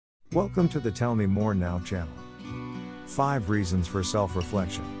Welcome to the Tell Me More Now channel. 5 reasons for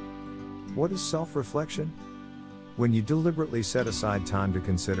self-reflection. What is self-reflection? When you deliberately set aside time to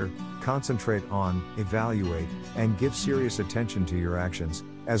consider, concentrate on, evaluate, and give serious attention to your actions,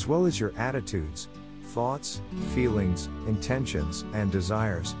 as well as your attitudes, thoughts, feelings, intentions, and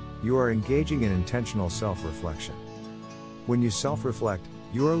desires, you are engaging in intentional self-reflection. When you self-reflect,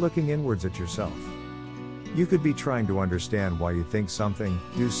 you are looking inwards at yourself. You could be trying to understand why you think something,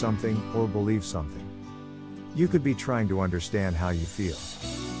 do something, or believe something. You could be trying to understand how you feel.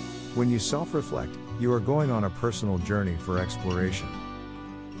 When you self-reflect, you are going on a personal journey for exploration.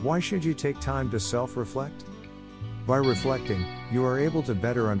 Why should you take time to self-reflect? By reflecting, you are able to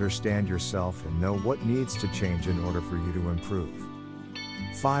better understand yourself and know what needs to change in order for you to improve.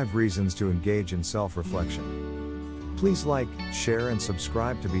 5 reasons to engage in self-reflection. Please like, share, and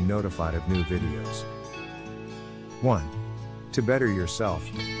subscribe to be notified of new videos. 1. To better yourself.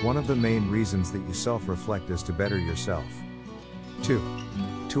 One of the main reasons that you self-reflect is to better yourself. 2.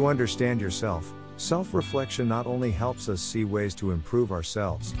 To understand yourself. Self-reflection not only helps us see ways to improve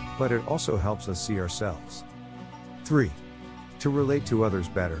ourselves, but it also helps us see ourselves. 3. To relate to others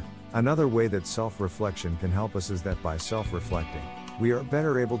better. Another way that self-reflection can help us is that by self-reflecting, we are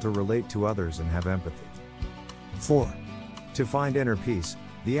better able to relate to others and have empathy. 4. To find inner peace.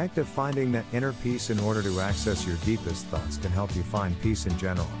 The act of finding that inner peace in order to access your deepest thoughts can help you find peace in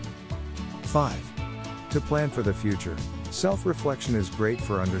general. 5. To plan for the future. Self-reflection is great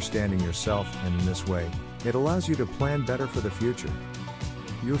for understanding yourself, and in this way, it allows you to plan better for the future.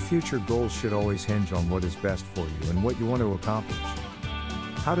 Your future goals should always hinge on what is best for you and what you want to accomplish.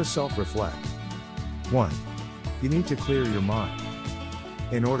 How to self-reflect. 1. You need to clear your mind.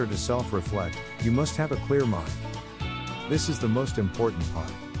 In order to self-reflect, you must have a clear mind. This is the most important part.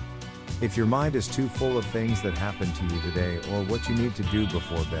 If your mind is too full of things that happened to you today or what you need to do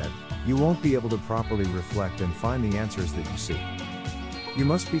before bed, you won't be able to properly reflect and find the answers that you seek. You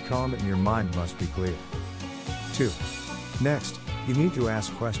must be calm and your mind must be clear. 2. Next, you need to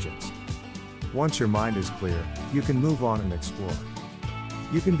ask questions. Once your mind is clear, you can move on and explore.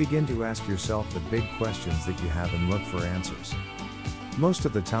 You can begin to ask yourself the big questions that you have and look for answers. Most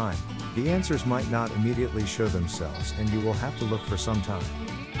of the time, the answers might not immediately show themselves and you will have to look for some time.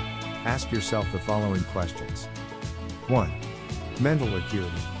 Ask yourself the following questions. 1. Mental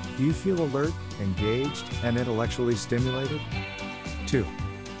acuity. Do you feel alert, engaged, and intellectually stimulated? 2.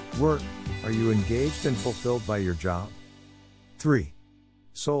 Work. Are you engaged and fulfilled by your job? 3.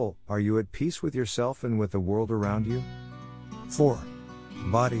 Soul. Are you at peace with yourself and with the world around you? 4.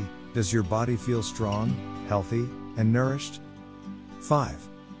 Body. Does your body feel strong, healthy, and nourished? 5.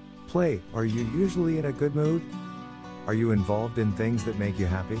 Play. Are you usually in a good mood? Are you involved in things that make you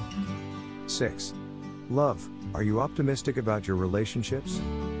happy? 6. Love. Are you optimistic about your relationships?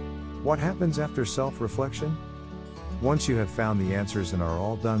 What happens after self-reflection? Once you have found the answers and are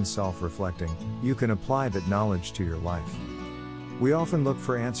all done self-reflecting, you can apply that knowledge to your life. We often look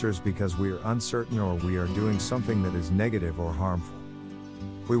for answers because we are uncertain or we are doing something that is negative or harmful.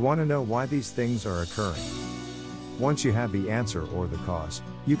 We want to know why these things are occurring. Once you have the answer or the cause,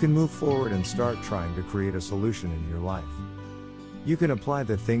 you can move forward and start trying to create a solution in your life. You can apply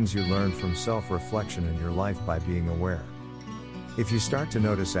the things you learned from self-reflection in your life by being aware. If you start to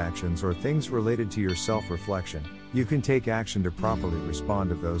notice actions or things related to your self-reflection, you can take action to properly respond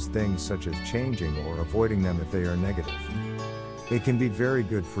to those things, such as changing or avoiding them if they are negative. It can be very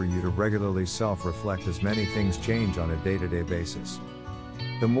good for you to regularly self-reflect as many things change on a day-to-day basis.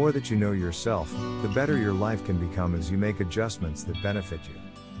 The more that you know yourself, the better your life can become as you make adjustments that benefit you.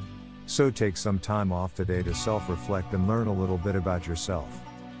 So take some time off today to self-reflect and learn a little bit about yourself.